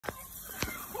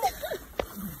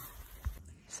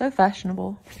So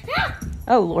fashionable.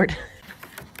 Oh, Lord.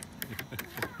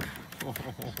 Oh,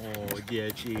 yeah,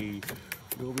 she.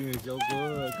 You're being so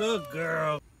good. Good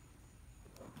girl.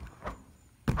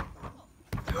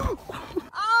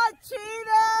 Oh,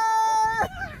 cheater!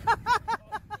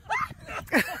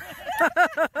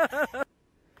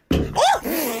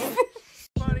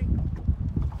 Buddy.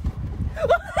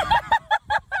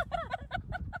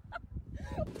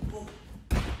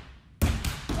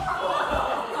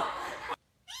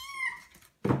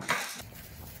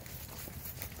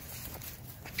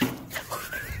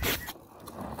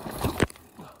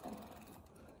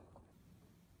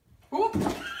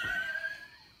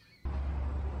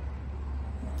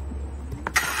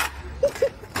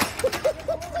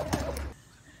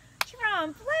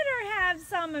 Trump, let her have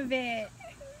some of it.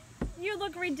 You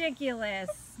look ridiculous.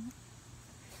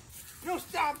 No,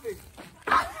 stop it.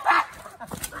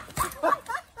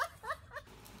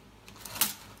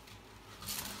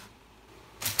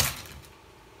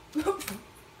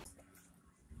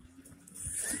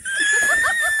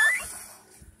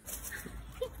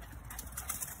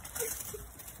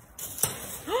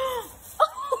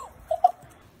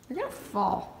 You're gonna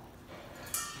fall.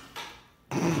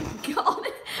 God.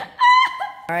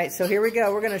 All right, so here we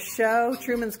go. We're going to show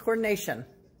Truman's coordination.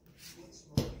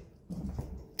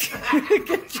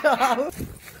 Good job.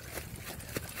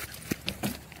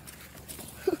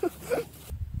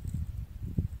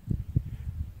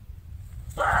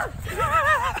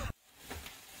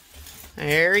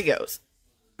 There he goes.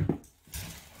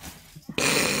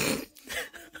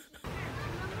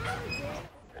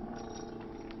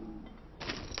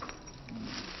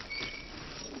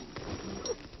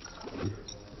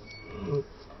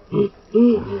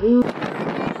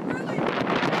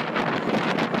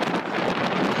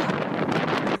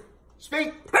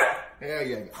 Speak. There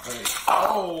you go.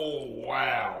 Oh,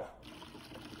 wow.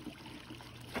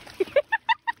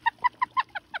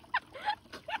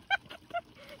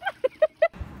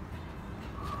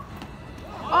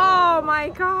 Oh my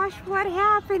gosh, what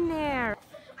happened there?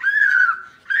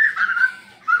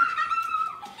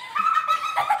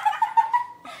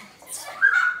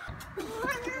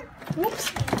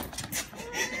 Whoops.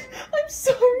 I'm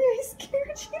sorry, I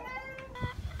scared you.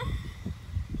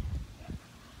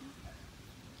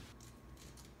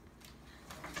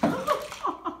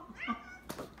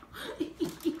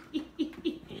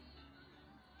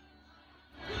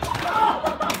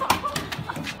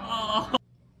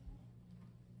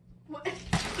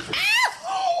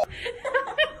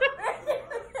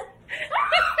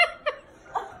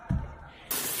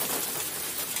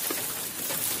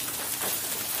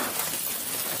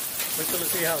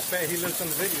 Let's see how fat he looks on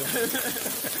the video.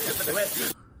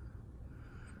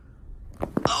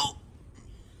 Oh!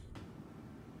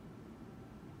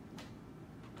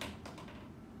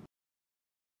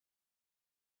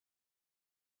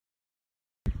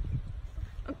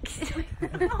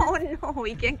 Oh no,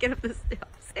 he can't get up the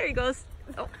steps. There he goes.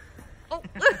 Oh. Oh.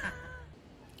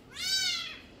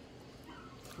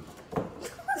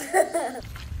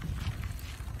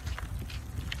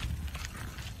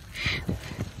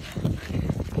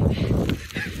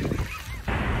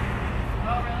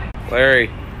 Larry.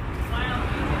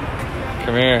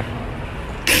 Come here.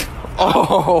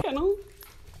 Oh!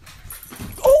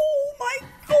 Oh my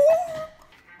God!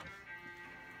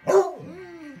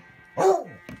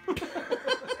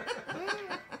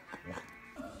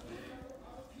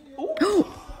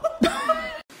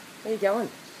 Where are you going?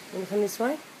 You wanna come this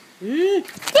way?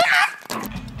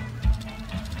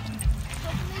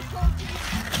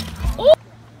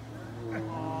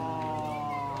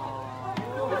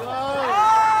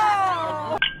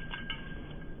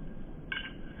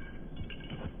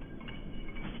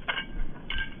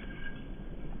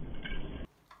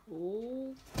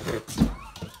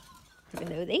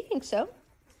 Even though they think so.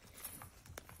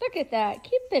 Look at that.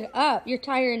 Keep it up. You're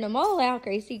tiring them all out,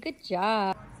 Gracie. Good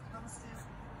job.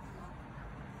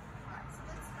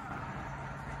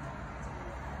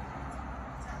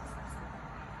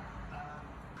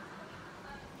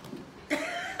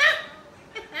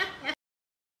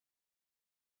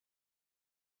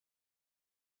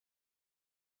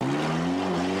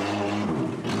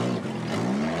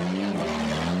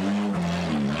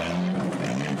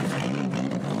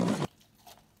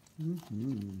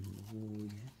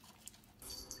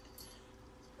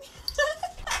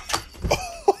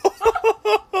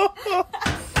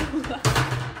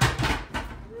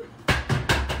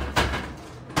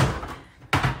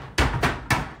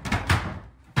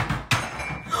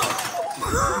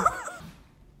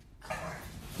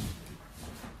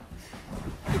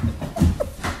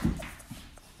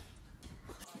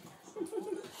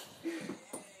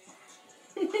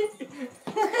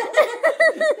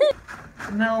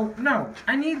 No, no,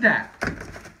 I need that.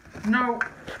 No.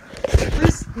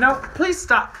 Please, no, please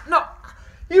stop. No,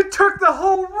 you took the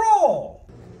whole roll.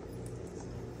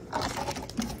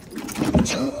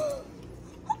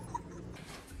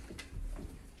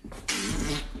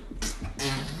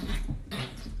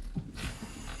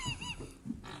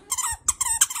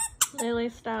 Lily,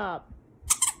 stop.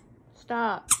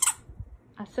 Stop.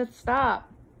 I said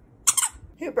stop.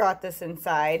 Who brought this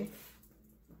inside?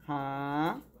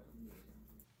 Huh?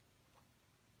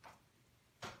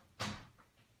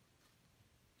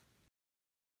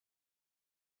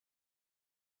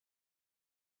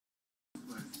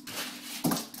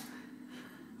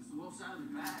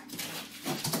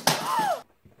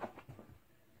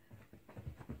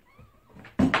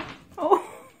 Oh.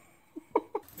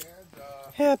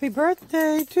 Happy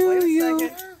birthday to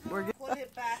you. We're gonna put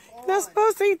it back on. Not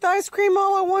supposed to eat the ice cream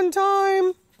all at one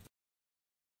time.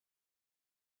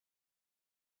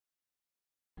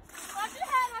 Watch your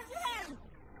head, watch your head.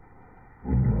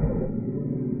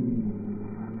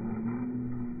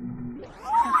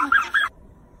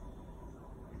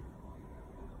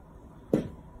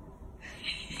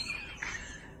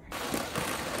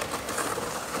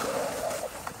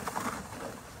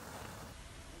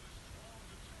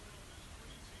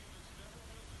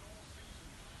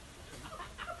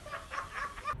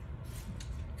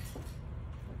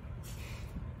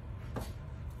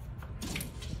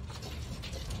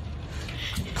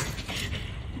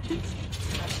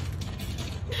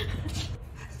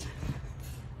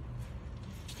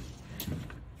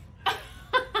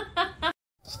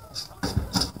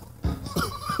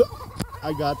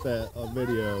 I got that on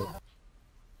video.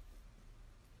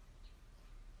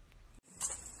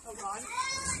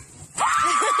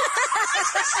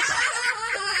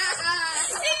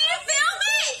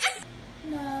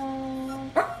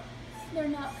 No, they're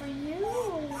not for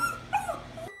you.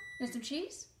 Need some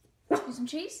cheese? Need some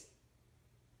cheese?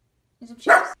 Need some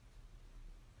cheese?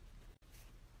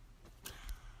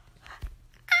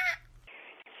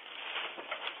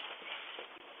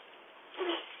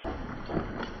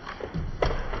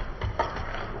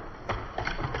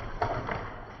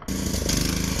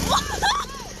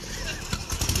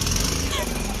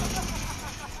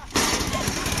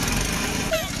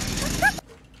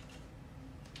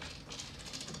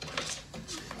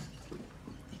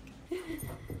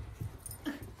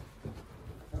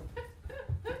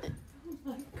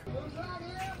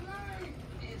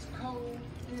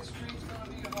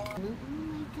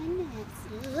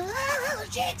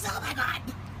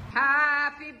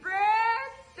 Happy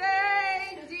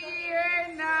birthday, dear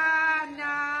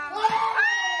Nana. Woo!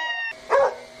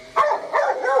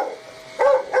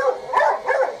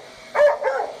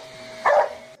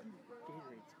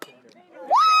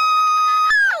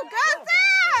 Go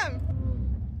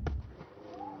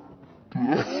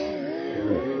Sam!